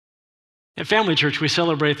At Family Church, we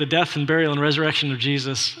celebrate the death and burial and resurrection of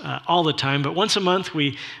Jesus all the time, but once a month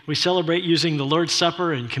we celebrate using the Lord's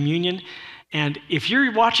Supper and communion. And if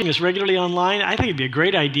you're watching us regularly online, I think it'd be a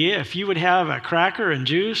great idea if you would have a cracker and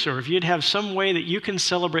juice, or if you'd have some way that you can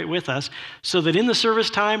celebrate with us, so that in the service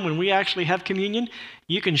time when we actually have communion,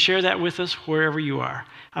 you can share that with us wherever you are.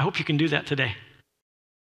 I hope you can do that today.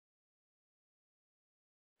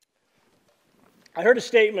 I heard a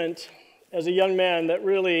statement as a young man that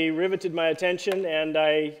really riveted my attention, and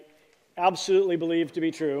I absolutely believe to be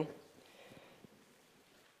true.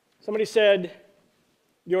 Somebody said,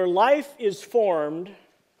 "Your life is formed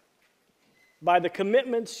by the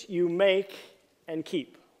commitments you make and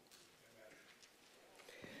keep."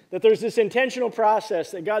 That there's this intentional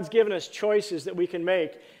process that God's given us choices that we can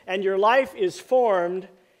make, and your life is formed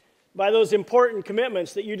by those important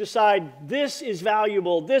commitments that you decide, this is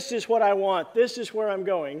valuable, this is what I want, this is where I'm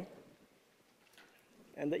going,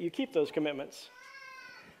 and that you keep those commitments.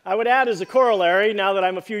 I would add as a corollary, now that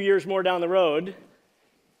I'm a few years more down the road,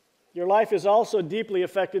 your life is also deeply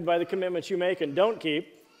affected by the commitments you make and don't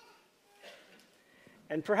keep.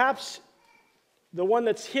 And perhaps the one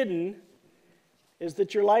that's hidden is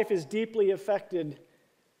that your life is deeply affected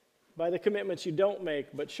by the commitments you don't make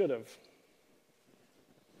but should have.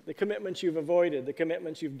 The commitments you've avoided, the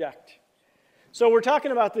commitments you've ducked. So we're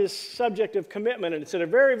talking about this subject of commitment, and it's a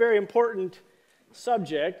very, very important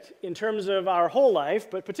subject in terms of our whole life,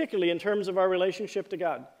 but particularly in terms of our relationship to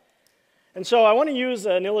God. And so I want to use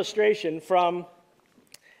an illustration from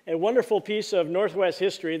a wonderful piece of Northwest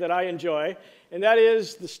history that I enjoy, and that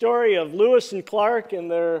is the story of Lewis and Clark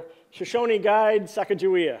and their Shoshone guide,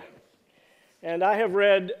 Sacagawea. And I have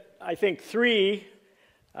read, I think, 3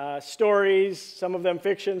 stories, some of them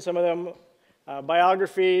fiction, some of them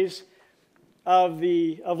biographies of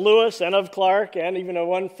Lewis and of Clark, and even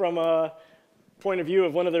one from a point of view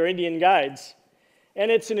of one of their Indian guides. And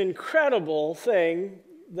it's an incredible thing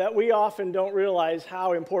that we often don't realize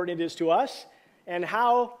how important it is to us and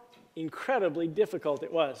how incredibly difficult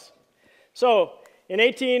it was. So, in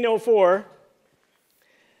 1804,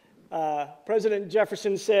 President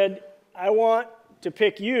Jefferson said, "I want to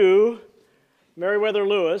pick you, Meriwether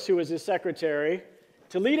Lewis, who was his secretary,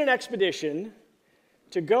 to lead an expedition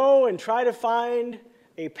to go and try to find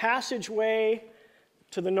a passageway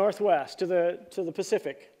to the Northwest, to the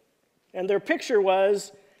Pacific." And their picture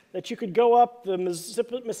was that you could go up the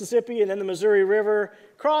Mississippi and then the Missouri River,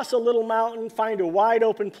 cross a little mountain, find a wide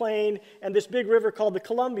open plain, and this big river called the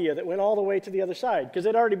Columbia that went all the way to the other side. Because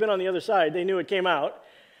they'd already been on the other side, they knew it came out.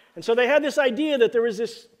 And so they had this idea that there was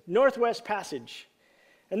this Northwest Passage.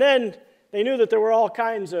 And then they knew that there were all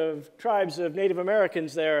kinds of tribes of Native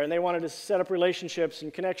Americans there, and they wanted to set up relationships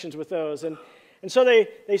and connections with those. And so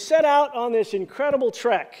they set out on this incredible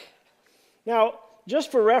trek. Now,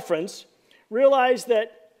 just for reference, realize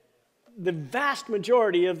that the vast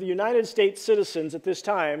majority of the United States citizens at this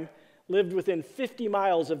time lived within 50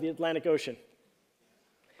 miles of the Atlantic Ocean.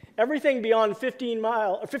 Everything beyond 50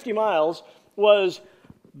 miles was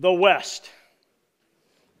the West.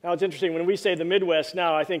 Now, it's interesting, when we say the Midwest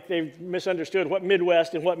now, I think they've misunderstood what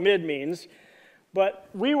Midwest and what mid means. But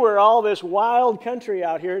we were all this wild country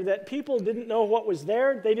out here that people didn't know what was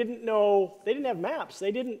there. They didn't have maps.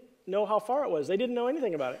 They didn't know how far it was. They didn't know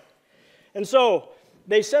anything about it. And so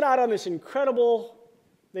they set out on this incredible,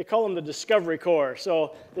 they call them the Discovery Corps.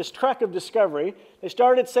 So this trek of discovery, they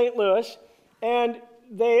started at St. Louis, and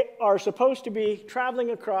they are supposed to be traveling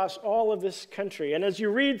across all of this country. And as you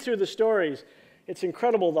read through the stories, it's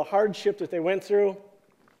incredible the hardship that they went through.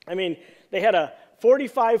 I mean, they had a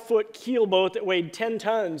 45-foot keel boat that weighed 10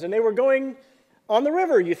 tons, and they were going on the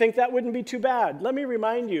river. You think that wouldn't be too bad. Let me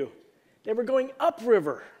remind you, they were going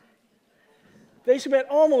upriver. They spent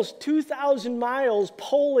almost 2,000 miles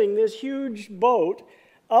poling this huge boat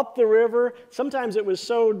up the river. Sometimes it was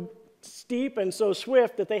so steep and so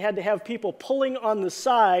swift that they had to have people pulling on the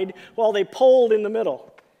side while they poled in the middle.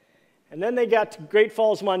 And then they got to Great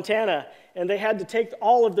Falls, Montana, and they had to take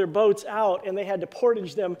all of their boats out, and they had to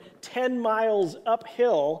portage them 10 miles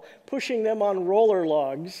uphill, pushing them on roller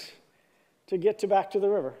logs to get back to the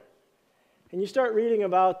river. And you start reading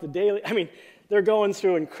about the daily, they're going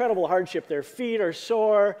through incredible hardship. Their feet are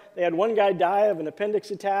sore. They had one guy die of an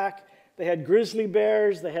appendix attack. They had grizzly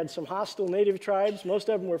bears. They had some hostile native tribes. Most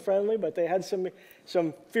of them were friendly, but they had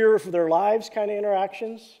some fear for their lives kind of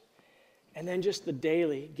interactions. And then just the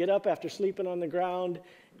daily, get up after sleeping on the ground,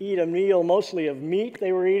 eat a meal mostly of meat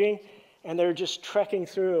they were eating, and they're just trekking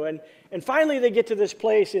through. And finally they get to this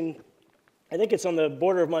place I think it's on the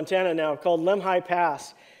border of Montana now, called Lemhi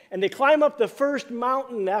Pass. And they climb up the first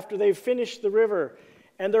mountain after they've finished the river.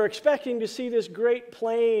 And they're expecting to see this great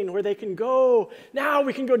plain where they can go. Now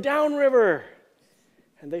we can go downriver.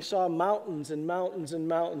 And they saw mountains and mountains and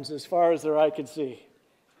mountains as far as their eye could see.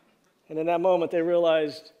 And in that moment, they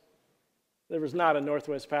realized there was not a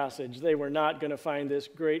Northwest Passage. They were not going to find this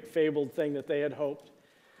great fabled thing that they had hoped.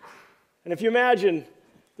 And if you imagine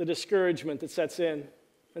the discouragement that sets in,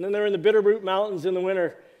 and then they're in the Bitterroot Mountains in the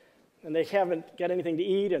winter, and they haven't got anything to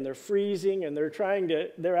eat, and they're freezing, and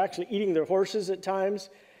they're actually eating their horses at times,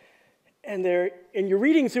 and you're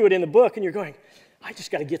reading through it in the book, and you're going, I just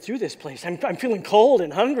got to get through this place. I'm feeling cold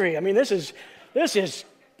and hungry. I mean, this is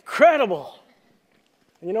incredible.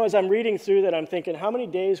 And you know, as I'm reading through that, I'm thinking, how many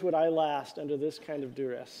days would I last under this kind of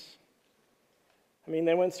duress? I mean,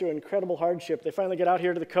 they went through incredible hardship. They finally get out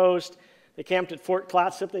here to the coast. They camped at Fort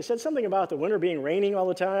Clatsop. They said something about the winter being raining all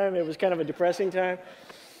the time. It was kind of a depressing time.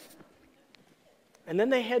 And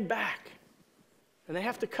then they head back. And they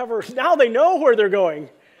have to cover, now they know where they're going.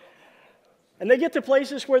 And they get to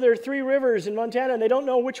places where there are 3 rivers in Montana, and they don't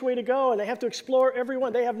know which way to go, and they have to explore every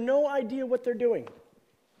one. They have no idea what they're doing.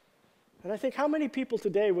 And I think, how many people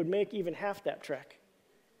today would make even half that trek?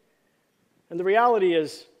 And the reality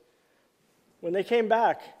is, when they came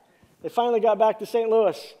back, they finally got back to St.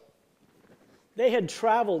 Louis. They had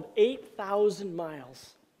traveled 8,000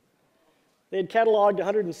 miles. They had cataloged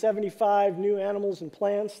 175 new animals and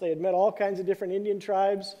plants. They had met all kinds of different Indian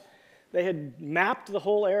tribes. They had mapped the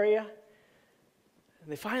whole area.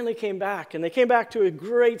 And they finally came back, and they came back to a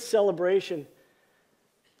great celebration.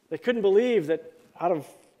 They couldn't believe that out of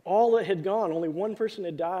all that had gone, only one person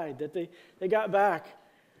had died, that they got back,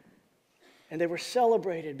 and they were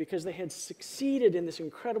celebrated because they had succeeded in this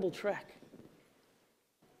incredible trek.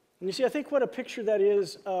 And you see, I think what a picture that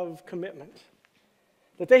is of commitment.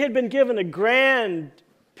 That they had been given a grand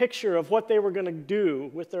picture of what they were going to do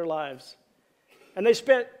with their lives. And they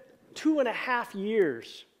spent 2.5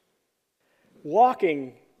 years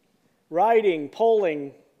walking, riding,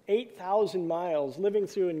 poling 8,000 miles, living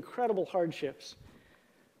through incredible hardships.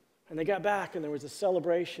 And they got back, and there was a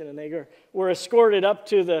celebration, and they were escorted up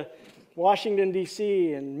to the Washington,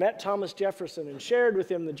 D.C., and met Thomas Jefferson and shared with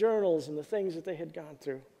him the journals and the things that they had gone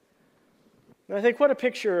through. And I think, what a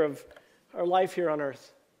picture of our life here on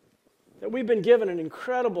earth. That we've been given an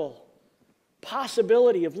incredible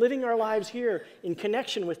possibility of living our lives here in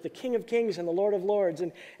connection with the King of Kings and the Lord of Lords,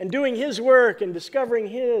 and doing His work and discovering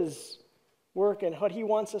His work and what He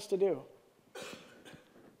wants us to do.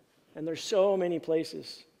 And there's so many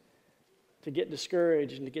places to get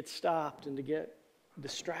discouraged and to get stopped and to get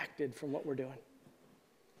distracted from what we're doing.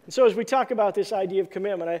 And so as we talk about this idea of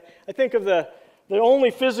commitment, I think of the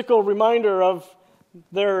only physical reminder of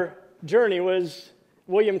their journey was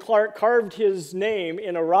William Clark carved his name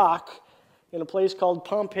in a rock in a place called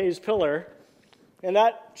Pompey's Pillar, and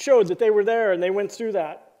that showed that they were there and they went through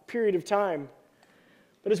that period of time.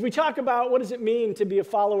 But as we talk about what does it mean to be a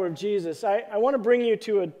follower of Jesus, I want to bring you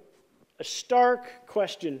to a stark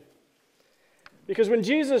question. Because when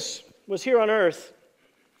Jesus was here on earth,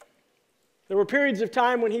 there were periods of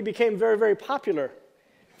time when He became very, very popular.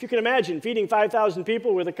 If you can imagine, feeding 5,000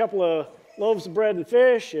 people with a couple of loaves of bread and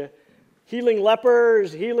fish, healing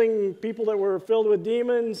lepers, healing people that were filled with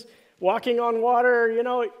demons, walking on water,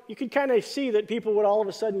 you could kind of see that people would all of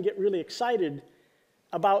a sudden get really excited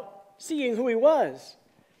about seeing who He was.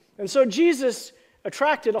 And so Jesus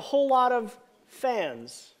attracted a whole lot of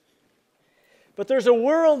fans. But there's a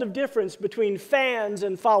world of difference between fans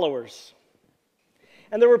and followers.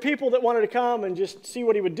 And there were people that wanted to come and just see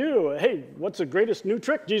what He would do. Hey, what's the greatest new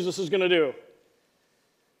trick Jesus is going to do?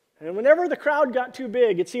 And whenever the crowd got too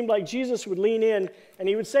big, it seemed like Jesus would lean in and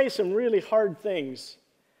He would say some really hard things.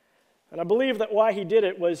 And I believe that why He did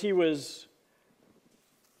it was He was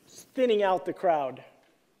thinning out the crowd.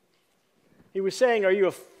 He was saying, are you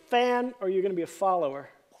a fan or are you going to be a follower?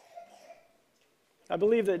 I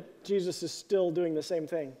believe that Jesus is still doing the same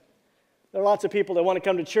thing. There are lots of people that want to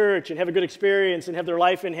come to church and have a good experience and have their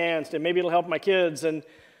life enhanced, and maybe it'll help my kids, and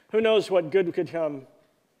who knows what good could come.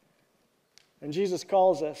 And Jesus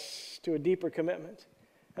calls us to a deeper commitment.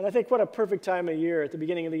 And I think what a perfect time of year, at the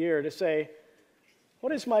beginning of the year, to say,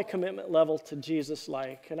 what is my commitment level to Jesus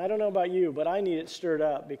like? And I don't know about you, but I need it stirred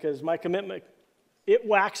up, because my commitment, it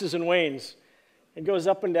waxes and wanes. It goes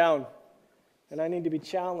up and down. And I need to be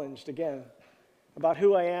challenged again about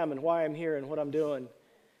who I am and why I'm here and what I'm doing.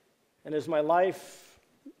 And is my life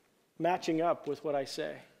matching up with what I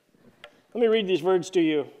say? Let me read these words to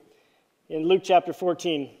you in Luke chapter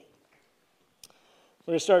 14.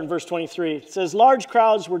 We're going to start in verse 23. It says, large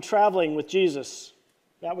crowds were traveling with Jesus.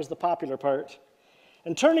 That was the popular part.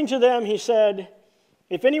 And turning to them, He said,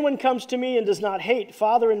 If anyone comes to me and does not hate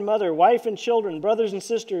father and mother, wife and children, brothers and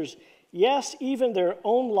sisters, yes, even their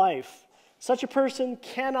own life, such a person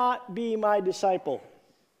cannot be my disciple.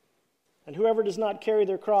 And whoever does not carry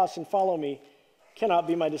their cross and follow me cannot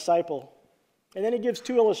be my disciple. And then he gives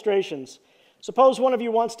two illustrations. Suppose one of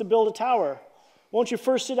you wants to build a tower. Won't you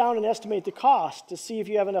first sit down and estimate the cost to see if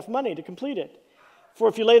you have enough money to complete it? For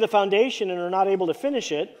if you lay the foundation and are not able to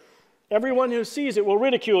finish it, everyone who sees it will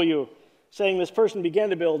ridicule you, saying this person began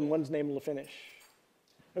to build and one's unable to finish.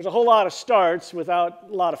 There's a whole lot of starts without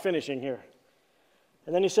a lot of finishing here.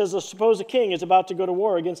 And then he says, suppose a king is about to go to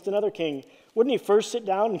war against another king. Wouldn't he first sit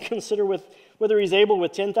down and consider whether he's able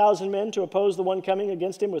with 10,000 men to oppose the one coming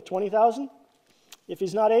against him with 20,000? If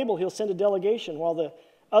he's not able, he'll send a delegation while the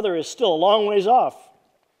other is still a long ways off,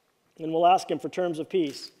 and will ask him for terms of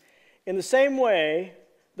peace. In the same way,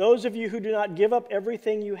 those of you who do not give up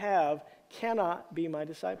everything you have cannot be my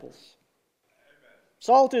disciples. Amen.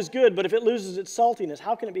 Salt is good, but if it loses its saltiness,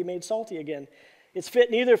 how can it be made salty again? It's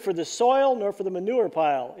fit neither for the soil nor for the manure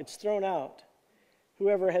pile. It's thrown out.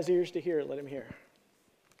 Whoever has ears to hear, let him hear.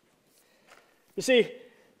 You see,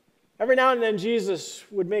 every now and then Jesus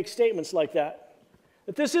would make statements like that.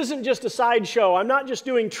 That this isn't just a sideshow. I'm not just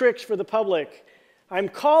doing tricks for the public. I'm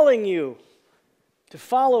calling you to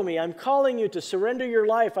follow me. I'm calling you to surrender your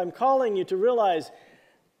life. I'm calling you to realize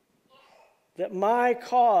that my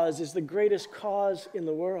cause is the greatest cause in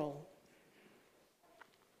the world.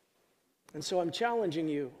 And so I'm challenging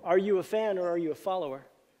you. Are you a fan or are you a follower?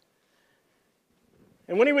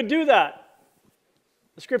 And when he would do that,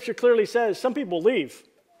 the scripture clearly says some people leave.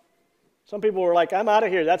 Some people were like, I'm out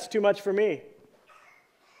of here. That's too much for me.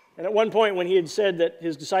 And at one point when he had said that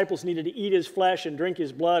his disciples needed to eat his flesh and drink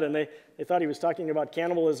his blood, and they thought he was talking about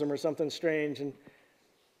cannibalism or something strange, and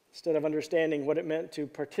instead of understanding what it meant to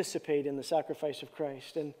participate in the sacrifice of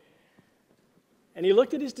Christ. And he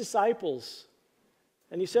looked at his disciples,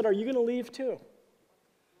 and he said, are you going to leave too?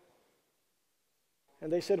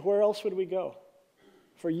 And they said, where else would we go?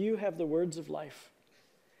 For you have the words of life.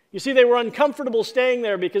 You see, they were uncomfortable staying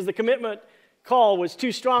there because the commitment call was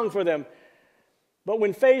too strong for them. But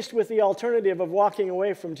when faced with the alternative of walking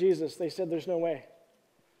away from Jesus, they said, there's no way.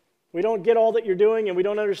 We don't get all that you're doing, and we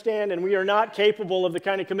don't understand, and we are not capable of the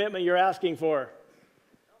kind of commitment you're asking for.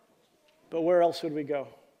 But where else would we go?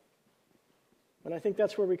 And I think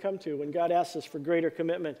that's where we come to when God asks us for greater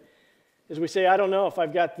commitment, is we say, I don't know if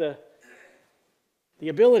I've got the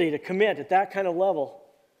ability to commit at that kind of level.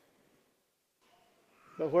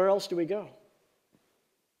 But where else do we go?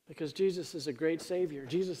 Because Jesus is a great Savior.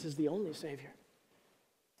 Jesus is the only Savior.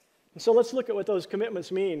 And so let's look at what those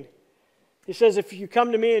commitments mean. He says, if you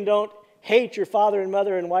come to me and don't hate your father and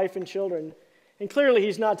mother and wife and children, and clearly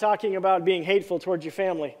he's not talking about being hateful towards your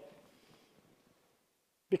family,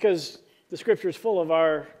 because the scripture is full of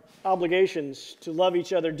our obligations to love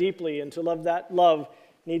each other deeply, and to love that love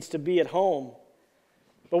needs to be at home.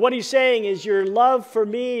 But what he's saying is your love for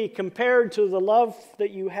me compared to the love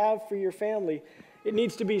that you have for your family, it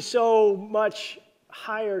needs to be so much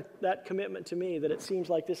higher, that commitment to me, that it seems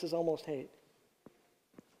like this is almost hate.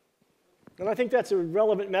 And I think that's a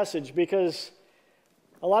relevant message, because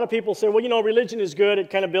a lot of people say, well, you know, religion is good, it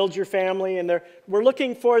kind of builds your family, and we're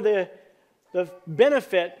looking for the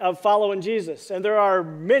benefit of following Jesus, and there are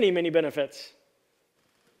many, many benefits.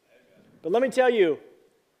 But let me tell you,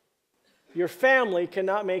 your family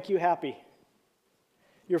cannot make you happy.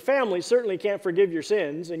 Your family certainly can't forgive your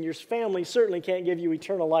sins, and your family certainly can't give you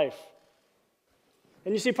eternal life.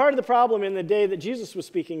 And you see, part of the problem in the day that Jesus was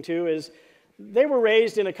speaking to is they were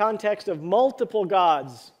raised in a context of multiple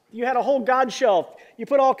gods. You had a whole god shelf. You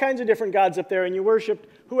put all kinds of different gods up there, and you worshiped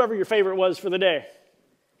whoever your favorite was for the day.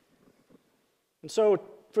 And so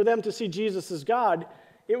for them to see Jesus as God,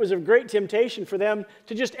 it was a great temptation for them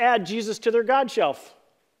to just add Jesus to their god shelf.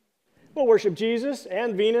 We'll worship Jesus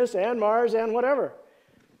and Venus and Mars and whatever.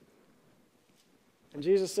 And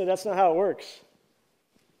Jesus said, that's not how it works.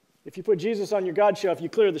 If you put Jesus on your God shelf, you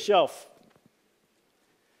clear the shelf.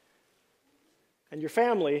 And your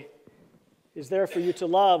family is there for you to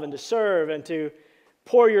love and to serve and to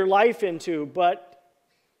pour your life into, but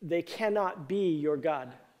they cannot be your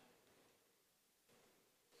God.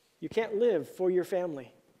 You can't live for your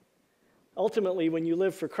family. Ultimately, when you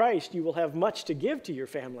live for Christ, you will have much to give to your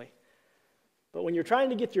family. But when you're trying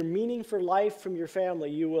to get your meaning for life from your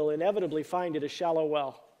family, you will inevitably find it a shallow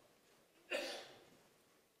well.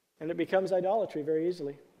 And it becomes idolatry very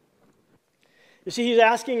easily. You see, he's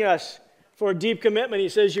asking us for a deep commitment. He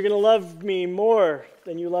says, you're going to love me more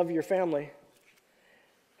than you love your family.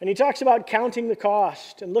 And he talks about counting the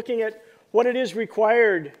cost and looking at what it is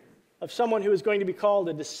required of someone who is going to be called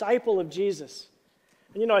a disciple of Jesus.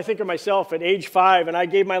 And I think of myself at age 5, and I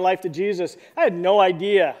gave my life to Jesus. I had no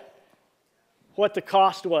idea what the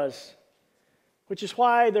cost was, which is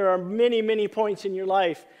why there are many, many points in your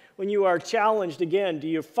life when you are challenged again. Do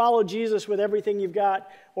you follow Jesus with everything you've got,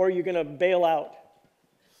 or are you going to bail out?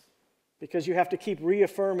 Because you have to keep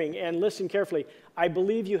reaffirming, and listen carefully, I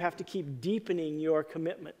believe you have to keep deepening your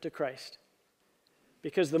commitment to Christ.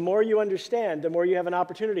 Because the more you understand, the more you have an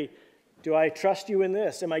opportunity. Do I trust you in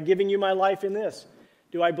this? Am I giving you my life in this?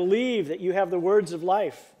 Do I believe that you have the words of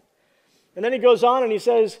life? And then he goes on and he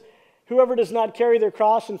says, whoever does not carry their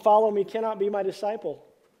cross and follow me cannot be my disciple.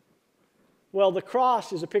 Well, the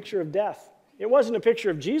cross is a picture of death. It wasn't a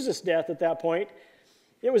picture of Jesus' death at that point.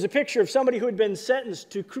 It was a picture of somebody who had been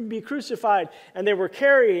sentenced to be crucified, and they were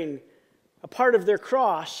carrying a part of their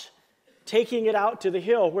cross, taking it out to the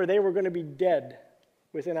hill where they were going to be dead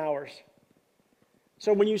within hours.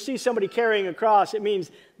 So when you see somebody carrying a cross, it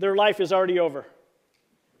means their life is already over.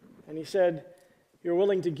 And he said, you're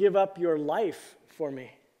willing to give up your life for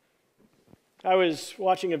me. I was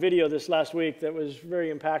watching a video this last week that was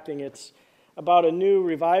very impacting. It's about a new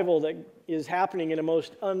revival that is happening in a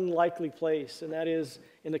most unlikely place, and that is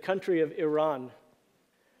in the country of Iran,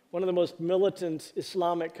 one of the most militant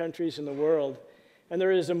Islamic countries in the world. And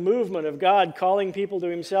there is a movement of God calling people to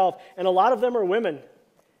himself, and a lot of them are women.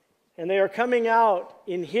 And they are coming out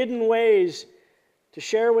in hidden ways to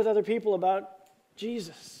share with other people about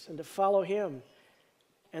Jesus and to follow him.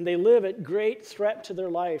 And they live at great threat to their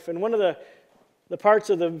life. And one of the parts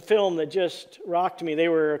of the film that just rocked me, they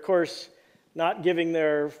were, of course, not giving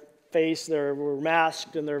their face, they were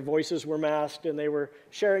masked and their voices were masked, and they were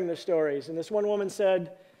sharing their stories. And this one woman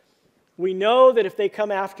said, we know that if they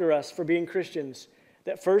come after us for being Christians,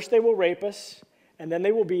 that first they will rape us, and then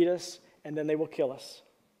they will beat us, and then they will kill us.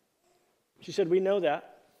 She said, we know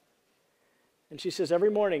that. And she says, every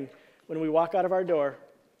morning when we walk out of our door,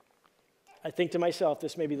 I think to myself,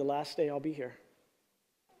 this may be the last day I'll be here.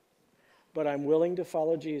 But I'm willing to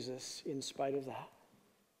follow Jesus in spite of that.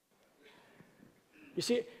 You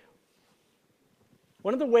see,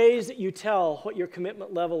 one of the ways that you tell what your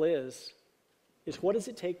commitment level is what does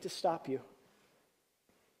it take to stop you?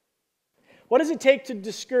 What does it take to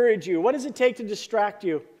discourage you? What does it take to distract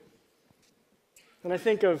you? And I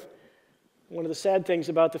think of one of the sad things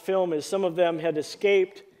about the film is some of them had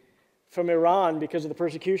escaped from Iran because of the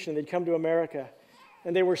persecution. They'd come to America.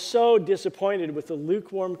 And they were so disappointed with the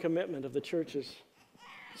lukewarm commitment of the churches.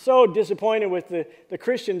 So disappointed with the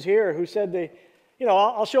Christians here who said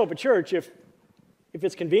I'll show up at church if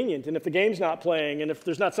it's convenient, and if the game's not playing, and if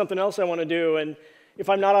there's not something else I want to do, and if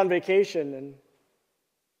I'm not on vacation.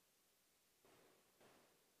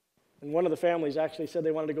 And one of the families actually said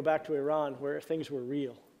they wanted to go back to Iran where things were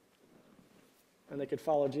real and they could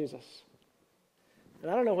follow Jesus.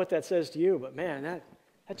 And I don't know what that says to you, but man,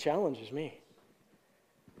 that challenges me.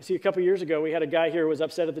 You see, a couple years ago, we had a guy here who was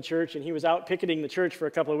upset at the church, and he was out picketing the church for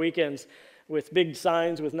a couple of weekends with big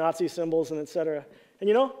signs with Nazi symbols and etc.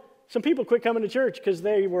 And some people quit coming to church because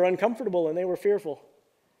they were uncomfortable and they were fearful.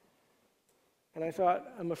 And I thought,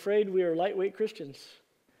 I'm afraid we are lightweight Christians.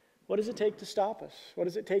 What does it take to stop us? What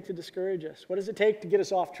does it take to discourage us? What does it take to get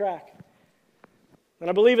us off track? And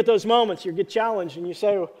I believe at those moments you get challenged and you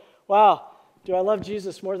say, wow, do I love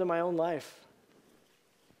Jesus more than my own life?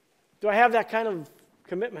 Do I have that kind of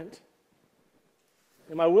commitment?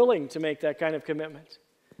 Am I willing to make that kind of commitment?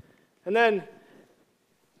 And then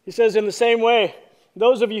he says, in the same way,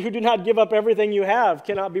 those of you who do not give up everything you have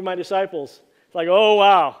cannot be my disciples. It's like, oh,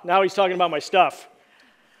 wow, now he's talking about my stuff.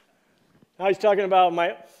 Now he's talking about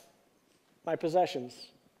my possessions.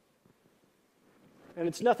 And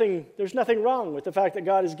there's nothing wrong with the fact that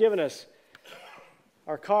God has given us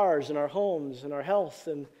our cars and our homes and our health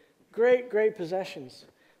and great, great possessions.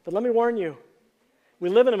 But let me warn you, we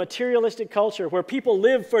live in a materialistic culture where people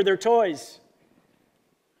live for their toys.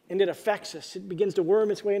 And it affects us. It begins to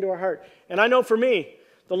worm its way into our heart. And I know for me,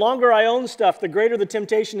 the longer I own stuff, the greater the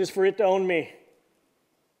temptation is for it to own me.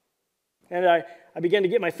 And I begin to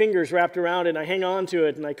get my fingers wrapped around it, and I hang on to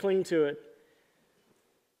it, and I cling to it.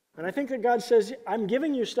 And I think that God says, I'm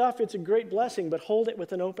giving you stuff, it's a great blessing, but hold it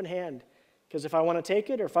with an open hand. Because if I want to take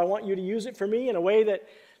it, or if I want you to use it for me in a way that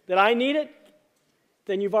I need it,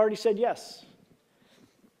 then you've already said yes.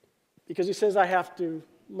 Because he says I have to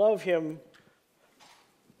love him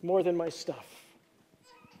more than my stuff.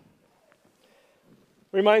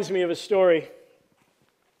 Reminds me of a story,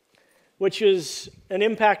 which is an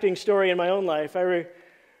impacting story in my own life. There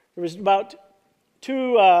was about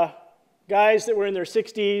two guys that were in their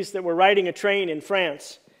 60s that were riding a train in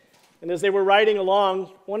France. And as they were riding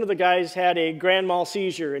along, one of the guys had a grand mal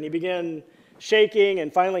seizure, and he began shaking,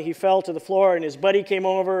 and finally he fell to the floor, and his buddy came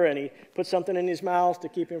over, and he put something in his mouth to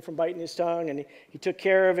keep him from biting his tongue, and he took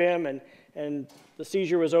care of him, and the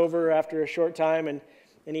seizure was over after a short time, and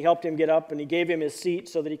he helped him get up, and he gave him his seat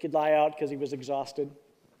so that he could lie out because he was exhausted.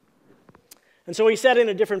 And so he sat in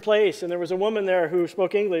a different place, and there was a woman there who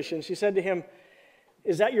spoke English, and she said to him,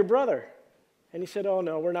 "Is that your brother?" And he said, "Oh,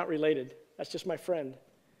 no, we're not related. That's just my friend."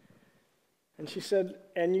 And she said,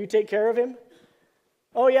 "And you take care of him?"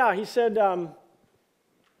 "Oh, yeah." He said,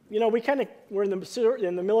 we kind of were in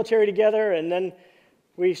the military together, and then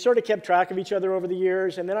we sort of kept track of each other over the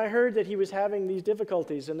years, and then I heard that he was having these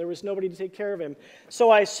difficulties, and there was nobody to take care of him.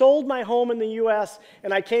 So I sold my home in the U.S.,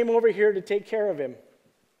 and I came over here to take care of him."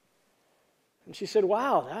 And she said,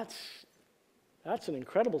 "Wow, that's an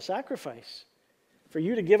incredible sacrifice for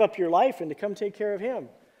you to give up your life and to come take care of him."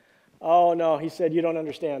 "Oh, no," he said, "you don't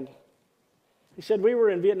understand." He said, "We were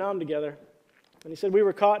in Vietnam together, and he said, we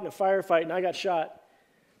were caught in a firefight, and I got shot.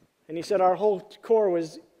 And he said, our whole corps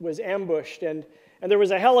was ambushed, and there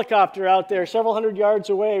was a helicopter out there several hundred yards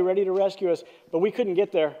away ready to rescue us, but we couldn't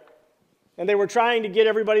get there. And they were trying to get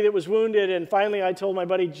everybody that was wounded, and finally I told my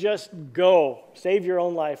buddy, just go, save your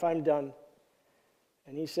own life, I'm done."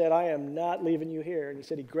 And he said, "I am not leaving you here." And he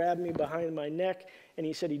said he grabbed me behind my neck, and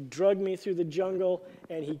he said he drugged me through the jungle,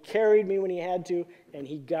 and he carried me when he had to, and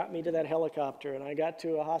he got me to that helicopter, and I got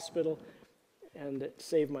to a hospital, and it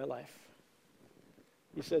saved my life.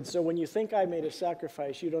 He said, "So when you think I made a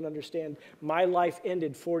sacrifice, you don't understand. My life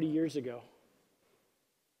ended 40 years ago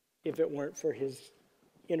if it weren't for his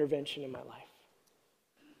intervention in my life."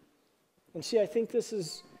 And see, I think this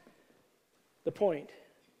is the point.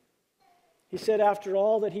 He said, after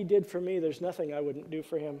all that he did for me, there's nothing I wouldn't do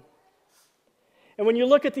for him. And when you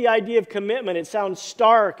look at the idea of commitment, it sounds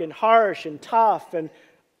stark and harsh and tough and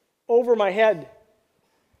over my head.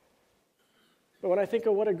 But when I think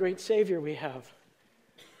of what a great Savior we have,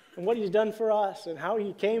 and what he's done for us, and how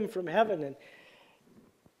he came from heaven and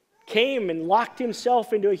came and locked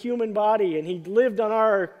himself into a human body, and he lived on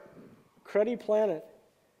our cruddy planet,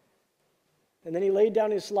 and then he laid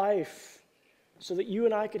down his life so that you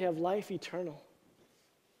and I could have life eternal.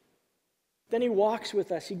 Then he walks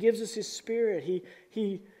with us. He gives us his Spirit.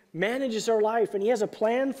 He manages our life, and he has a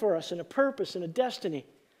plan for us and a purpose and a destiny.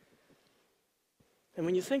 And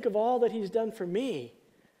when you think of all that he's done for me,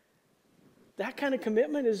 that kind of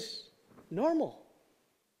commitment is normal.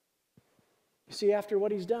 You see, after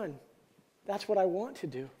what he's done, that's what I want to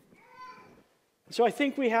do. So I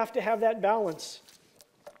think we have to have that balance,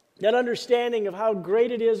 that understanding of how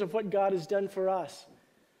great it is of what God has done for us,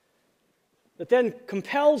 that then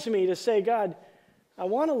compels me to say, God, I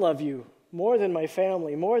want to love you more than my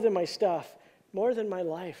family, more than my stuff, more than my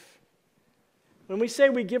life. When we say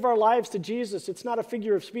we give our lives to Jesus, it's not a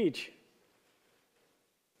figure of speech.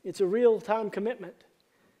 It's a real-time commitment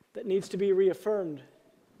that needs to be reaffirmed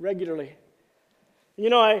regularly. You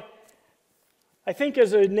know, I think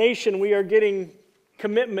as a nation we are getting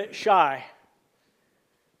commitment shy.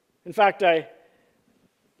 In fact, I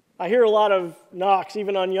hear a lot of knocks,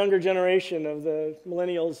 even on younger generation of the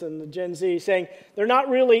millennials and the Gen Z, saying they're not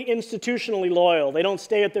really institutionally loyal. They don't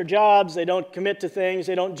stay at their jobs. They don't commit to things.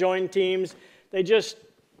 They don't join teams. They just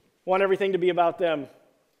want everything to be about them.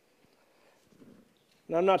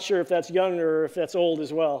 And I'm not sure if that's young or if that's old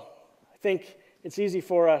as well. I think it's easy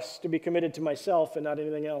for us to be committed to myself and not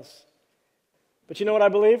anything else. But you know what I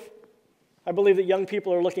believe? I believe that young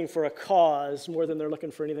people are looking for a cause more than they're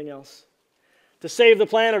looking for anything else. To save the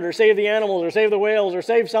planet or save the animals or save the whales or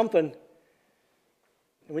save something.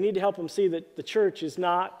 And we need to help them see that the church is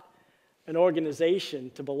not an organization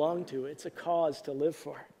to belong to. It's a cause to live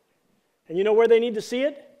for. And you know where they need to see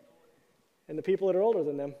it? In the people that are older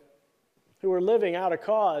than them, who are living out a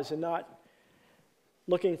cause and not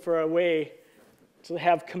looking for a way to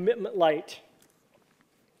have commitment light.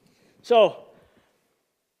 So,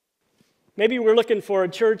 maybe we're looking for a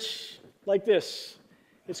church like this.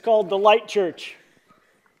 It's called the Light Church.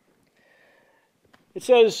 It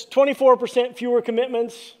says 24% fewer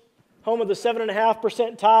commitments, home of the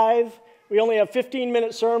 7.5% tithe. We only have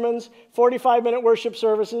 15-minute sermons, 45-minute worship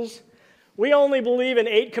services. We only believe in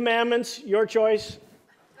 8 commandments, your choice.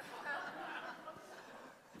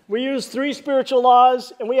 We use 3 spiritual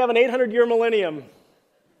laws, and we have an 800-year millennium.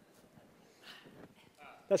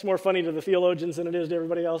 That's more funny to the theologians than it is to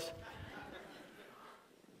everybody else.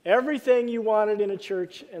 Everything you wanted in a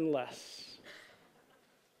church and less.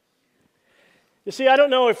 You see, I don't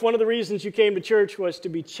know if one of the reasons you came to church was to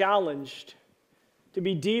be challenged, to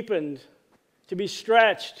be deepened, to be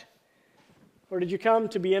stretched, or did you come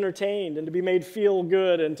to be entertained and to be made feel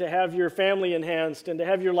good and to have your family enhanced and to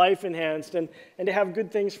have your life enhanced and to have good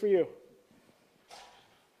things for you?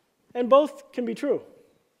 And both can be true.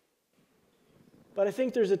 But I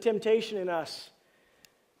think there's a temptation in us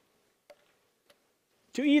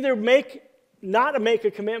to either not make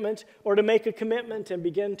a commitment or to make a commitment and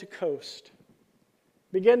begin to coast,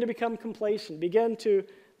 begin to become complacent, begin to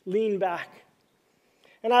lean back.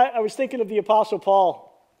 And I was thinking of the Apostle Paul.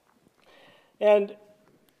 And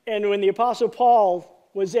when the Apostle Paul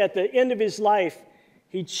was at the end of his life,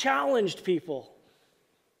 he challenged people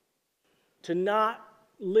to not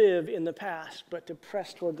live in the past, but to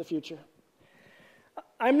press toward the future.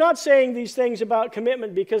 I'm not saying these things about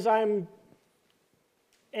commitment because I'm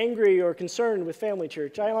angry or concerned with Family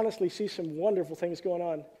Church. I honestly see some wonderful things going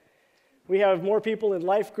on. We have more people in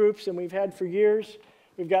life groups than we've had for years.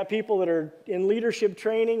 We've got people that are in leadership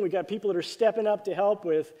training. We've got people that are stepping up to help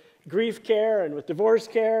with grief care and with divorce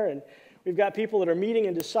care. And we've got people that are meeting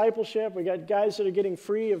in discipleship. We've got guys that are getting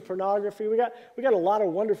free of pornography. We got a lot of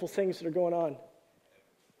wonderful things that are going on.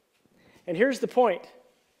 And here's the point,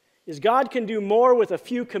 is God can do more with a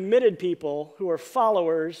few committed people who are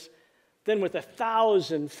followers than with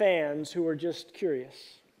 1,000 fans who are just curious.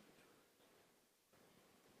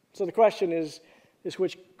 So the question is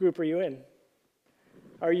which group are you in?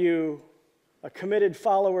 Are you a committed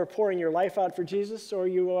follower pouring your life out for Jesus, or are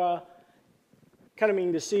you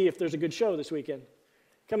coming to see if there's a good show this weekend?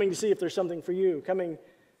 Coming to see if there's something for you? Coming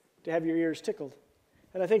to have your ears tickled?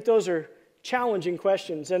 And I think those are challenging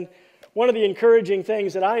questions. And one of the encouraging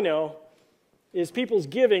things that I know is people's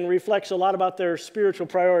giving reflects a lot about their spiritual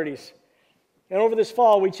priorities. And over this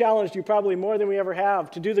fall, we challenged you probably more than we ever have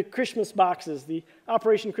to do the Christmas boxes, the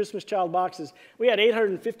Operation Christmas Child boxes. We had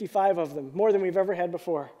 855 of them, more than we've ever had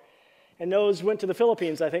before. And those went to the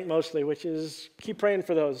Philippines, I think, mostly, which is, keep praying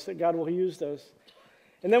for those, that God will use those.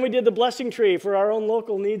 And then we did the blessing tree for our own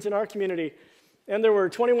local needs in our community. And there were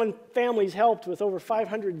 21 families helped with over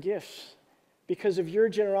 500 gifts because of your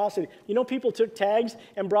generosity. You know, people took tags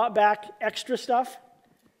and brought back extra stuff.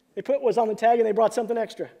 They put what was on the tag and they brought something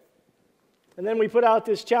extra. And then we put out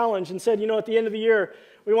this challenge and said, you know, at the end of the year,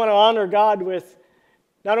 we want to honor God with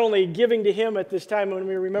not only giving to Him at this time when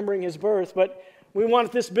we're remembering His birth, but we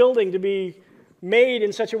want this building to be made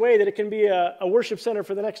in such a way that it can be a worship center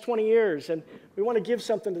for the next 20 years. And we want to give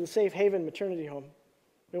something to the Safe Haven Maternity Home.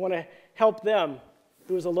 We want to help them,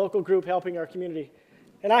 who is a local group helping our community.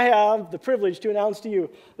 And I have the privilege to announce to you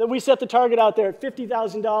that we set the target out there at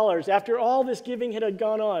 $50,000 after all this giving had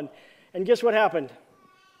gone on. And guess what happened?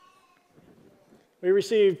 We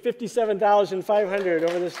received $57,500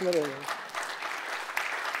 over this middle.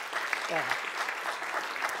 Yeah.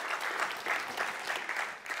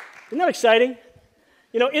 Isn't that exciting?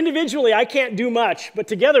 You know, individually I can't do much, but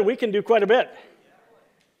together we can do quite a bit.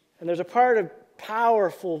 And there's a part of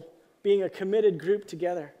powerful being a committed group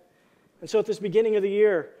together. And so at this beginning of the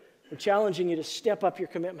year, we're challenging you to step up your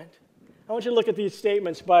commitment. I want you to look at these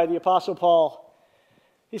statements by the Apostle Paul.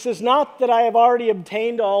 He says, "Not that I have already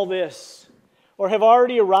obtained all this, or have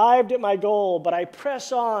already arrived at my goal, but I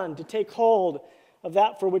press on to take hold of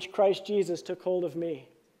that for which Christ Jesus took hold of me."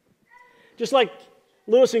 Just like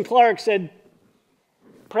Lewis and Clark said,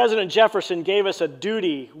 President Jefferson gave us a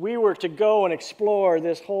duty. We were to go and explore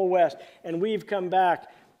this whole West, and we've come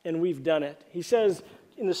back and we've done it. He says,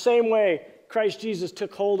 in the same way, Christ Jesus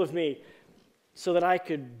took hold of me so that I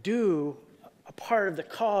could do a part of the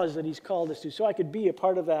cause that He's called us to, so I could be a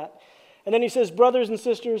part of that. And then he says, "Brothers and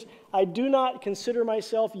sisters, I do not consider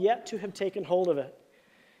myself yet to have taken hold of it."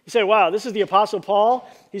 You say, wow, this is the Apostle Paul.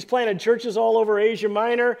 He's planted churches all over Asia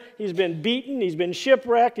Minor. He's been beaten. He's been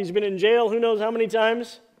shipwrecked. He's been in jail who knows how many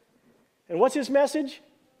times. And what's his message?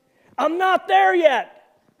 I'm not there yet.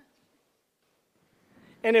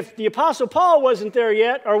 And if the Apostle Paul wasn't there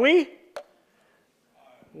yet, are we?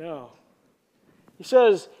 No. He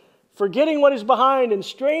says, forgetting what is behind and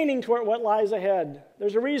straining toward what lies ahead.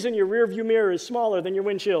 There's a reason your rearview mirror is smaller than your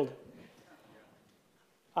windshield.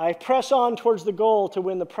 I press on towards the goal to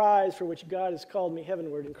win the prize for which God has called me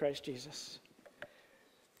heavenward in Christ Jesus.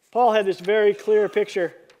 Paul had this very clear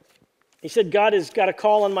picture. He said, God has got a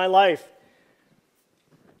call on my life.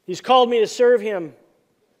 He's called me to serve Him.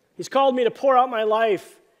 He's called me to pour out my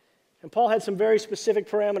life. And Paul had some very specific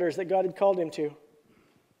parameters that God had called him to.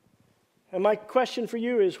 And my question for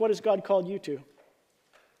you is, what has God called you to?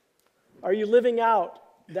 Are you living out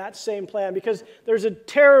that same plan? Because there's a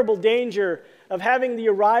terrible danger of having the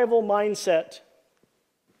arrival mindset.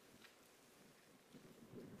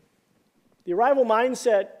 The arrival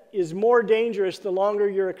mindset is more dangerous the longer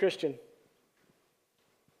you're a Christian.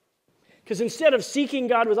 Because instead of seeking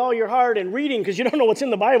God with all your heart and reading because you don't know what's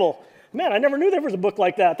in the Bible, man, I never knew there was a book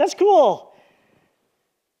like that. That's cool.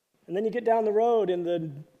 And then you get down the road and the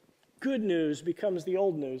good news becomes the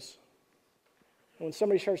old news. When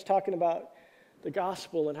somebody starts talking about the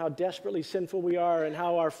gospel and how desperately sinful we are and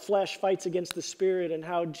how our flesh fights against the Spirit and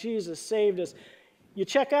how Jesus saved us, you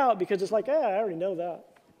check out because it's like, I already know that.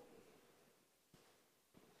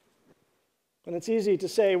 And it's easy to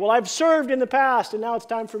say, well, I've served in the past and now it's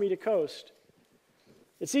time for me to coast.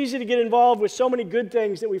 It's easy to get involved with so many good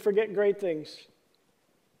things that we forget great things.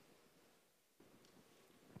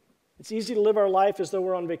 It's easy to live our life as though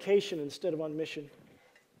we're on vacation instead of on mission.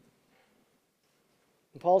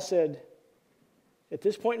 And Paul said, at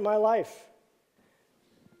this point in my life,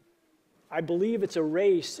 I believe it's a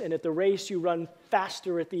race, and at the race you run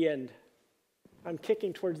faster at the end. I'm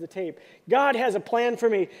kicking towards the tape. God has a plan for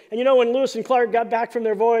me. And you know, when Lewis and Clark got back from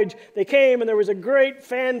their voyage, they came and there was a great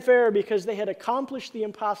fanfare because they had accomplished the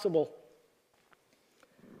impossible.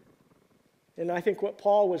 And I think what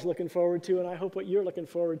Paul was looking forward to, and I hope what you're looking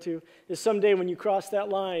forward to, is someday when you cross that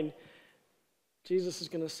line, Jesus is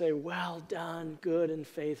going to say, well done, good and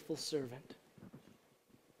faithful servant.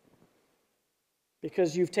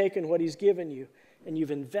 Because you've taken what he's given you and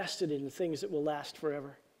you've invested in the things that will last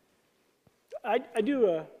forever. I do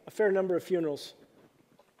a fair number of funerals.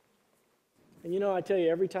 And you know, I tell you,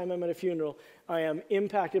 every time I'm at a funeral, I am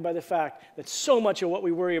impacted by the fact that so much of what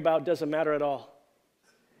we worry about doesn't matter at all.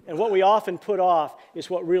 And what we often put off is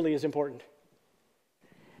what really is important.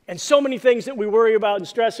 And so many things that we worry about and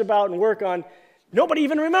stress about and work on, nobody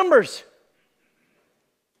even remembers.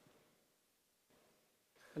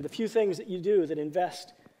 And the few things that you do that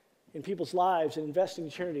invest in people's lives and invest in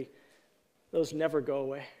eternity, those never go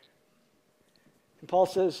away. And Paul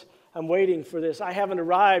says, I'm waiting for this. I haven't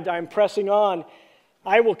arrived. I'm pressing on.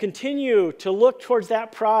 I will continue to look towards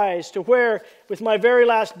that prize to where, with my very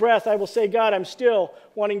last breath, I will say, God, I'm still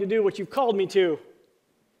wanting to do what you've called me to.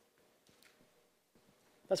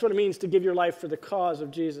 That's what it means to give your life for the cause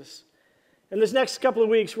of Jesus. And this next couple of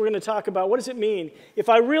weeks, we're going to talk about what does it mean? If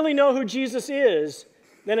I really know who Jesus is,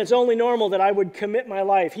 then it's only normal that I would commit my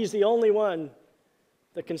life. He's the only one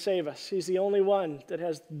that can save us. He's the only one that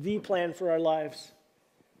has the plan for our lives.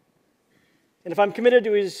 And if I'm committed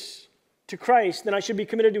to Christ, then I should be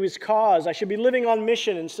committed to his cause. I should be living on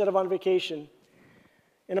mission instead of on vacation.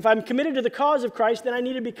 And if I'm committed to the cause of Christ, then I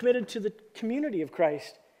need to be committed to the community of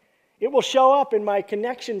Christ. It will show up in my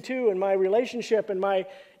connection to and my relationship and my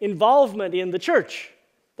involvement in the church.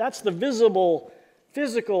 That's the visible,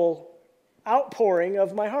 physical outpouring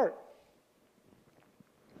of my heart.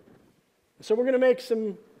 So we're going to make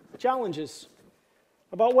some challenges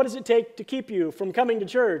about what does it take to keep you from coming to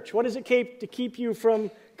church? What does it take to keep you from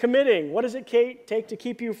committing? What does it take to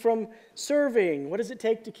keep you from serving? What does it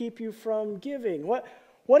take to keep you from giving?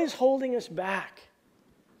 What is holding us back?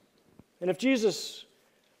 And if Jesus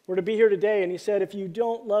were to be here today and he said, if you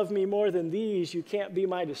don't love me more than these, you can't be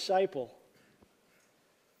my disciple,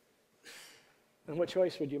 then what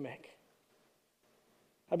choice would you make?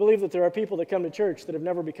 I believe that there are people that come to church that have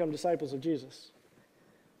never become disciples of Jesus.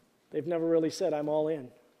 They've never really said, I'm all in.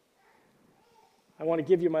 I want to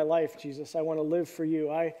give you my life, Jesus. I want to live for you.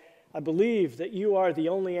 I believe that you are the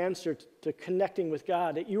only answer to connecting with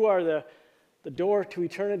God, that you are the door to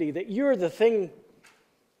eternity, that you're the thing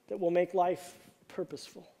that will make life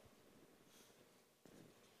purposeful.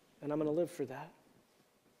 And I'm going to live for that.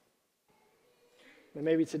 And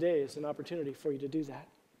maybe today is an opportunity for you to do that.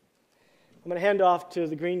 I'm going to hand off to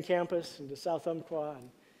the Green Campus and to South Umpqua and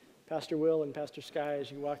Pastor Will and Pastor Sky as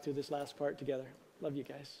you walk through this last part together. Love you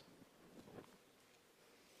guys.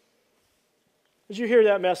 As you hear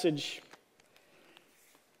that message,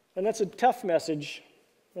 and that's a tough message,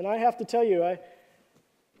 and I have to tell you,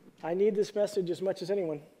 I need this message as much as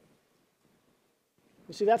anyone.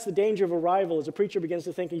 You see, that's the danger of a rival, as a preacher begins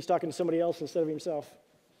to think he's talking to somebody else instead of himself.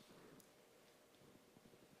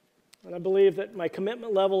 And I believe that my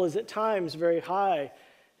commitment level is at times very high,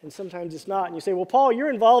 and sometimes it's not. And you say, well, Paul, you're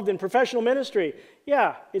involved in professional ministry.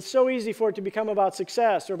 Yeah, it's so easy for it to become about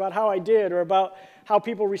success or about how I did or about how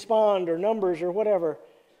people respond or numbers or whatever.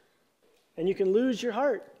 And you can lose your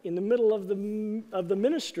heart in the middle of the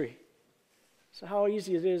ministry. So how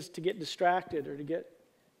easy it is to get distracted or to get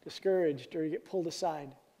discouraged or to get pulled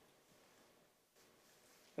aside.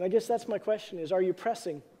 And I guess that's my question is, are you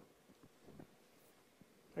pressing?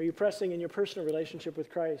 Are you pressing in your personal relationship with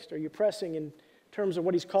Christ? Are you pressing in terms of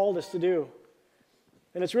what he's called us to do?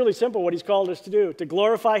 And it's really simple what he's called us to do, to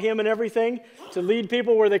glorify him in everything, to lead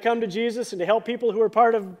people where they come to Jesus, and to help people who are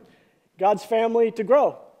part of God's family to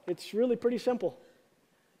grow. It's really pretty simple.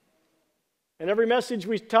 And every message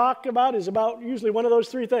we talk about is about usually one of those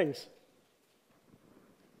three things.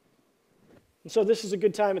 And so this is a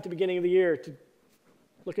good time at the beginning of the year to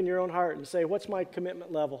look in your own heart and say, what's my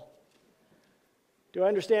commitment level? Do I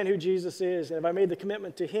understand who Jesus is? And have I made the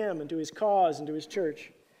commitment to him and to his cause and to his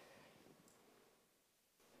church?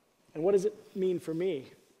 And what does it mean for me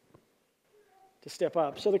to step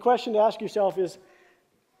up? So the question to ask yourself is,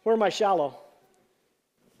 where am I shallow?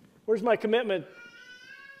 Where's my commitment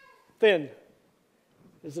thin?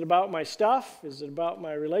 Is it about my stuff? Is it about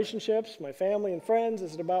my relationships, my family and friends?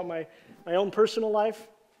 Is it about my own personal life?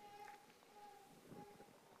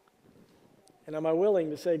 And am I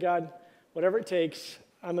willing to say, God, whatever it takes,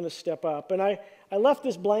 I'm going to step up? And I left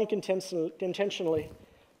this blank intentionally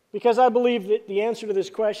because I believe that the answer to this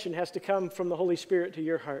question has to come from the Holy Spirit to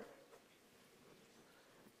your heart.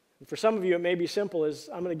 And for some of you, it may be simple as,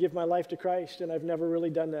 I'm going to give my life to Christ, and I've never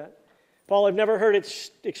really done that. Paul, I've never heard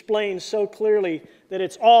it explained so clearly that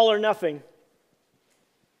it's all or nothing.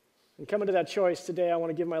 And coming to that choice today, I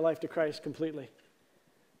want to give my life to Christ completely.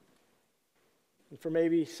 And for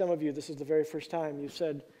maybe some of you, this is the very first time you've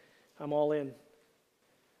said, I'm all in.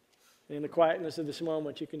 And in the quietness of this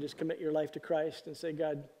moment, you can just commit your life to Christ and say,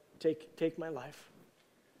 God, take my life.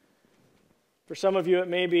 For some of you, it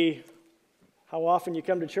may be how often you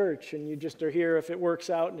come to church and you just are here if it works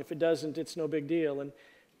out, and if it doesn't, it's no big deal. And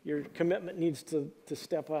your commitment needs to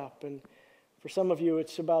step up. And for some of you,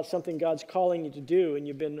 it's about something God's calling you to do, and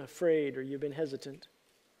you've been afraid or you've been hesitant.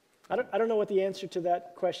 I don't know what the answer to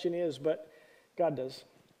that question is, but God does.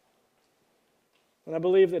 And I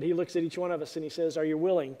believe that he looks at each one of us and he says, are you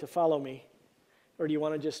willing to follow me? Or do you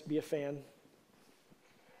want to just be a fan?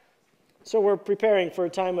 So we're preparing for a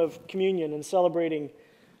time of communion and celebrating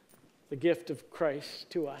the gift of Christ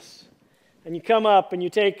to us. And you come up and you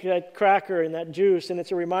take that cracker and that juice, and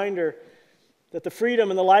it's a reminder that the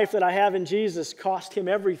freedom and the life that I have in Jesus cost him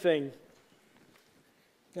everything.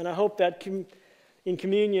 And I hope that in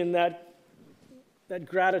communion that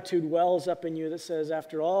gratitude wells up in you that says,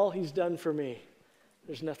 after all he's done for me,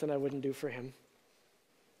 there's nothing I wouldn't do for him.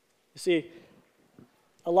 You see,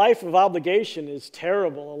 a life of obligation is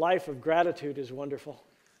terrible. A life of gratitude is wonderful.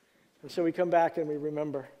 And so we come back and we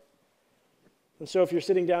remember. And so if you're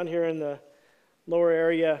sitting down here in the lower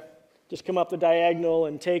area, just come up the diagonal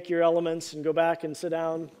and take your elements and go back and sit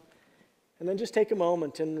down. And then just take a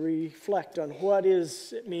moment and reflect on what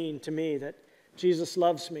does it mean to me that Jesus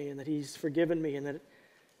loves me and that he's forgiven me and that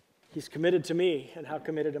he's committed to me, and how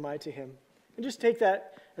committed am I to him. And just take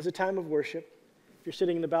that as a time of worship. If you're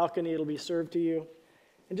sitting in the balcony, it'll be served to you.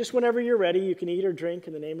 And just whenever you're ready, you can eat or drink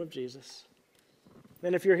in the name of Jesus.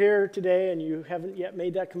 And if you're here today and you haven't yet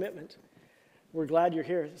made that commitment, we're glad you're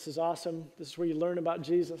here. This is awesome. This is where you learn about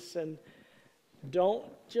Jesus. And don't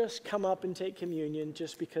just come up and take communion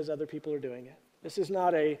just because other people are doing it. This is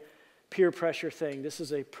not a peer pressure thing. This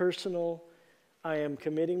is a personal, I am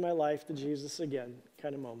committing my life to Jesus again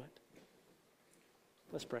kind of moment.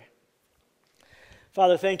 Let's pray.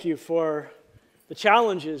 Father, thank you for the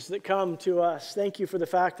challenges that come to us. Thank you for the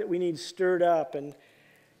fact that we need stirred up and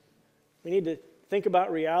we need to think about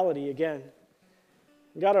reality again.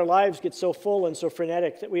 God, our lives get so full and so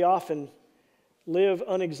frenetic that we often live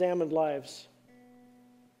unexamined lives.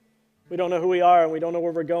 We don't know who we are, and we don't know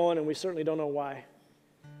where we're going, and we certainly don't know why.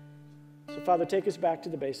 So, Father, take us back to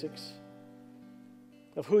the basics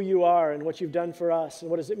of who you are and what you've done for us,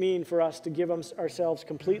 and what does it mean for us to give ourselves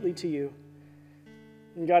completely to you.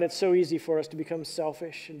 And God, it's so easy for us to become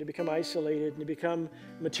selfish and to become isolated and to become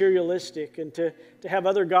materialistic and to have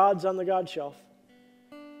other gods on the God shelf.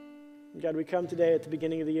 And God, we come today at the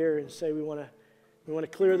beginning of the year and say we want to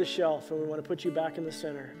clear the shelf and we want to put you back in the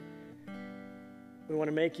center. We want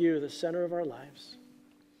to make you the center of our lives.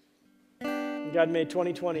 And God, may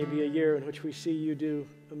 2020 be a year in which we see you do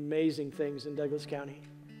amazing things in Douglas County.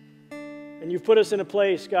 And you've put us in a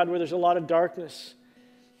place, God, where there's a lot of darkness,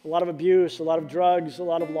 a lot of abuse, a lot of drugs, a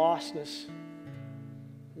lot of lostness.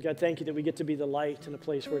 And God, thank you that we get to be the light in a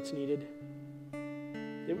place where it's needed.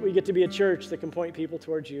 That we get to be a church that can point people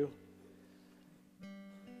towards you.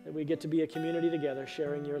 That we get to be a community together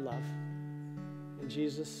sharing your love. In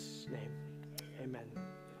Jesus' name, amen.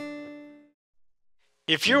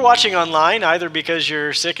 If you're watching online, either because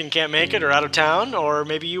you're sick and can't make it or out of town, or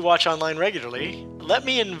maybe you watch online regularly, let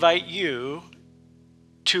me invite you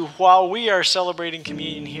to, while we are celebrating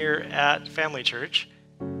communion here at Family Church,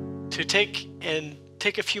 to take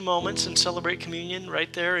a few moments and celebrate communion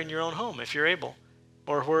right there in your own home if you're able,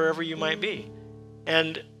 or wherever you might be.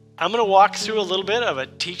 And I'm going to walk through a little bit of a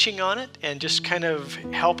teaching on it and just kind of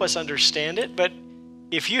help us understand it. But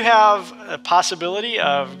if you have a possibility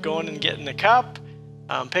of going and getting a cup,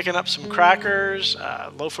 picking up some crackers,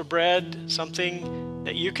 a loaf of bread, something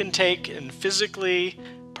that you can take and physically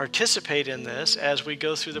participate in this as we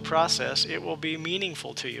go through the process, it will be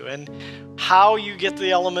meaningful to you. And how you get the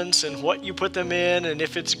elements and what you put them in, and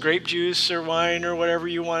if it's grape juice or wine or whatever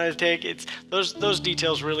you want to take, it's those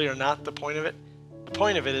details really are not the point of it. The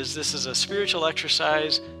point of it is this is a spiritual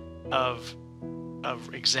exercise of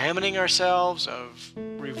examining ourselves, of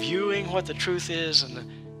reviewing what the truth is,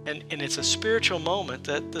 and it's a spiritual moment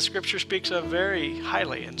that the Scripture speaks of very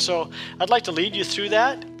highly. And so I'd like to lead you through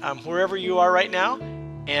that wherever you are right now.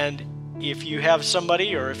 And if you have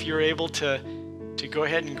somebody, or if you're able to go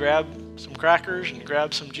ahead and grab some crackers and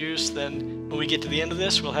grab some juice, then when we get to the end of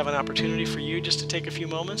this, we'll have an opportunity for you just to take a few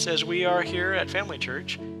moments as we are here at Family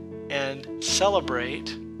Church and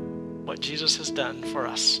celebrate what Jesus has done for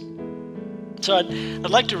us. So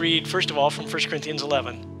I'd like to read, first of all, from 1 Corinthians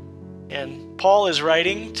 11. And Paul is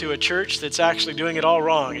writing to a church that's actually doing it all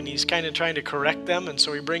wrong, and he's kind of trying to correct them, and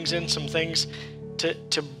so he brings in some things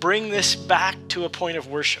to bring this back to a point of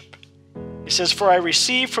worship. He says, "For I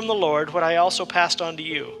received from the Lord what I also passed on to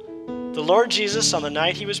you. The Lord Jesus, on the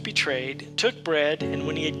night he was betrayed, took bread, and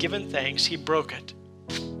when he had given thanks, he broke it."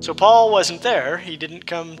 So Paul wasn't there. He didn't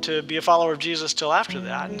come to be a follower of Jesus till after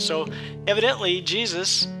that. And so evidently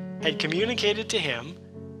Jesus had communicated to him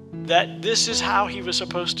that this is how he was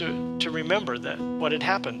supposed to remember what had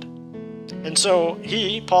happened. And so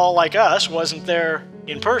he, Paul, like us, wasn't there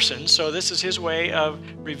in person, so this is his way of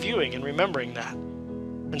reviewing and remembering that.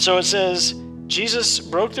 And so it says, Jesus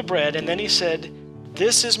broke the bread, and then he said,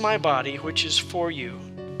 "This is my body, which is for you.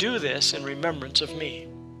 Do this in remembrance of me."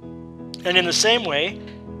 And in the same way,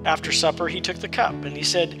 after supper, he took the cup, and he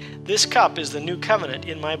said, "This cup is the new covenant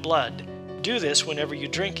in my blood. Do this whenever you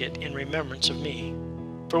drink it in remembrance of me.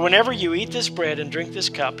 For whenever you eat this bread and drink this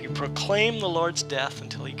cup, you proclaim the Lord's death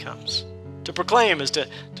until he comes." To proclaim is to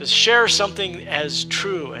share something as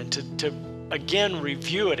true and to again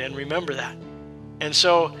review it and remember that. And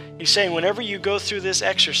so he's saying whenever you go through this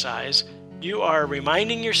exercise, you are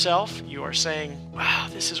reminding yourself, you are saying, wow,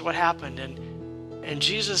 this is what happened. And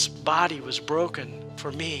Jesus' body was broken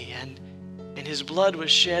for me, and his blood was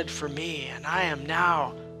shed for me, and I am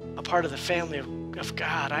now a part of the family of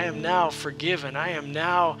God. I am now forgiven. I am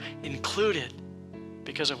now included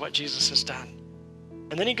because of what Jesus has done.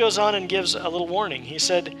 And then he goes on and gives a little warning. He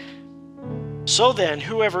said, "So then,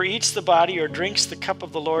 whoever eats the body or drinks the cup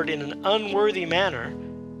of the Lord in an unworthy manner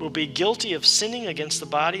will be guilty of sinning against the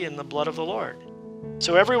body and the blood of the Lord.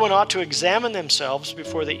 So everyone ought to examine themselves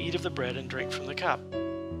before they eat of the bread and drink from the cup."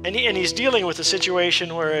 And he's dealing with a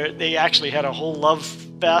situation where they actually had a whole love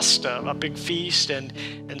fest, a big feast, and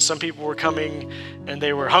some people were coming and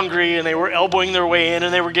they were hungry and they were elbowing their way in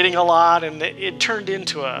and they were getting a lot, and it turned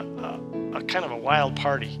into a kind of a wild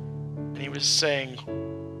party. And he was saying,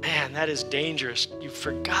 man, that is dangerous. You've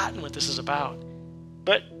forgotten what this is about.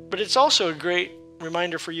 But it's also a great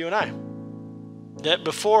reminder for you and I that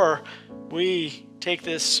before we take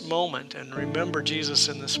this moment and remember Jesus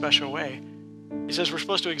in this special way, he says we're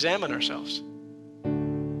supposed to examine ourselves.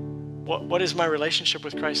 What is my relationship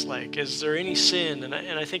with Christ like? Is there any sin? And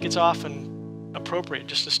I think it's often appropriate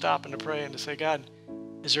just to stop and to pray and to say, God,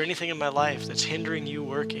 is there anything in my life that's hindering you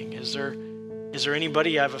working? Is there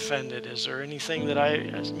anybody I've offended? Is there anything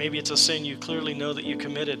that maybe it's a sin you clearly know that you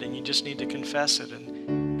committed and you just need to confess it?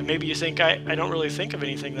 And maybe you think, I don't really think of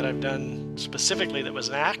anything that I've done specifically that was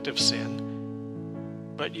an act of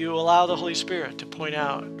sin. But you allow the Holy Spirit to point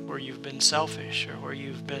out where you've been selfish or where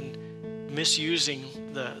you've been misusing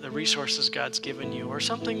the resources God's given you, or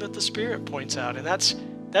something that the Spirit points out. And that's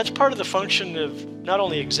part of the function of not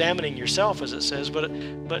only examining yourself, as it says,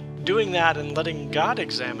 but doing that and letting God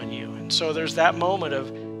examine you. And so there's that moment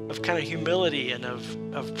of kind of humility and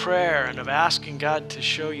of prayer and of asking God to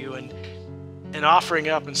show you and offering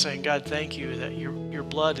up and saying, God, thank you that your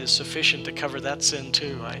blood is sufficient to cover that sin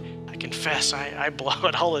too. I confess I blow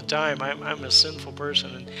it all the time. I'm a sinful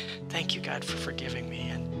person, and thank you, God, for forgiving me.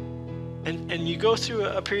 And you go through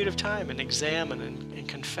a period of time and examine and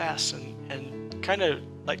confess and kind of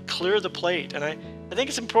like clear the plate. And I think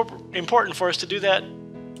it's important for us to do that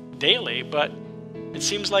daily, but it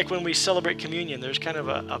seems like when we celebrate communion, there's kind of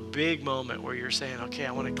a big moment where you're saying, okay,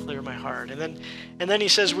 I want to clear my heart. And then he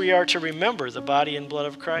says we are to remember the body and blood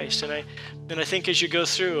of Christ. And I think as you go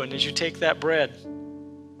through and as you take that bread,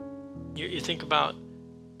 you think about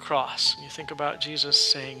cross. You think about Jesus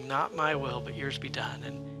saying, not my will, but yours be done.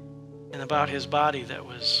 And about his body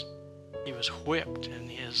he was whipped, and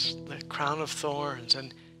the crown of thorns,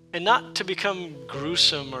 and not to become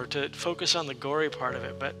gruesome or to focus on the gory part of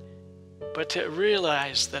it, but to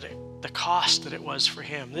realize that the cost that it was for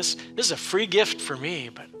him. This is a free gift for me,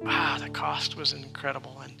 but wow, the cost was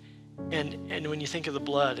incredible. And when you think of the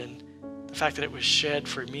blood and the fact that it was shed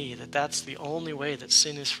for me, that's the only way that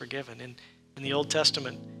sin is forgiven. In the Old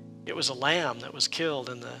Testament, it was a lamb that was killed,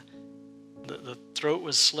 and the throat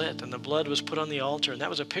was slit, and the blood was put on the altar, and that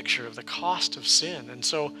was a picture of the cost of sin. And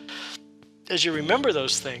so as you remember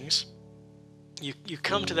those things, you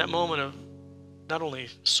come to that moment of not only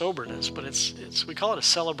soberness, but it's we call it a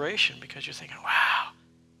celebration, because you're thinking, wow,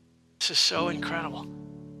 this is so incredible.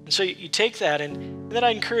 And so you take that, and then I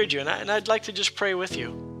encourage you, and I'd like to just pray with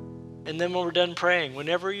you. And then when we're done praying,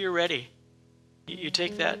 whenever you're ready, you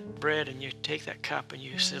take that bread and you take that cup and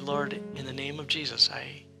you say, Lord, in the name of Jesus,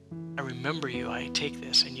 I remember you. I take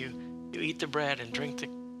this, and you eat the bread and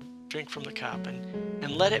drink from the cup,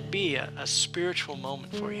 and let it be a spiritual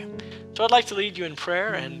moment for you. So I'd like to lead you in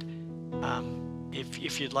prayer, and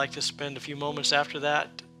if you'd like to spend a few moments after that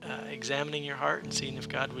examining your heart and seeing if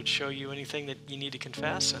God would show you anything that you need to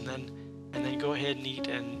confess, and then go ahead and eat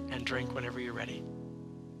and drink whenever you're ready.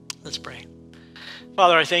 Let's pray.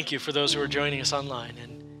 Father, I thank you for those who are joining us online.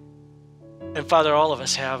 And Father, all of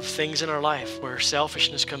us have things in our life where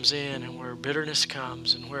selfishness comes in, and where bitterness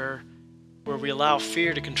comes, and where we allow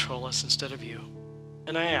fear to control us instead of you.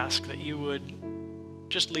 And I ask that you would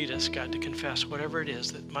just lead us, God, to confess whatever it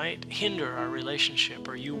is that might hinder our relationship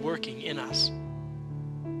or you working in us.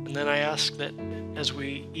 And then I ask that as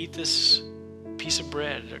we eat this piece of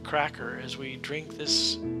bread, a cracker, as we drink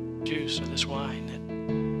this juice or this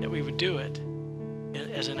wine, that we would do it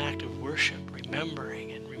as an act of worship,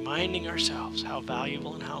 remembering and reminding ourselves how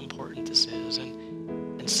valuable and how important this is,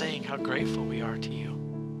 and saying how grateful we are to you.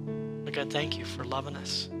 But God, thank you for loving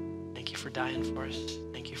us. Thank you for dying for us.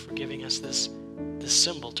 Thank you for giving us this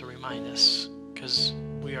symbol to remind us, because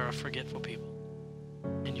we are a forgetful people.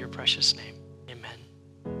 In your precious name, amen.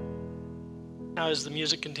 Now, as the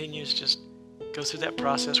music continues, just go through that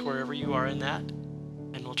process wherever you are in that,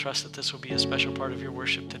 and we'll trust that this will be a special part of your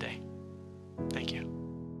worship today. Thank you.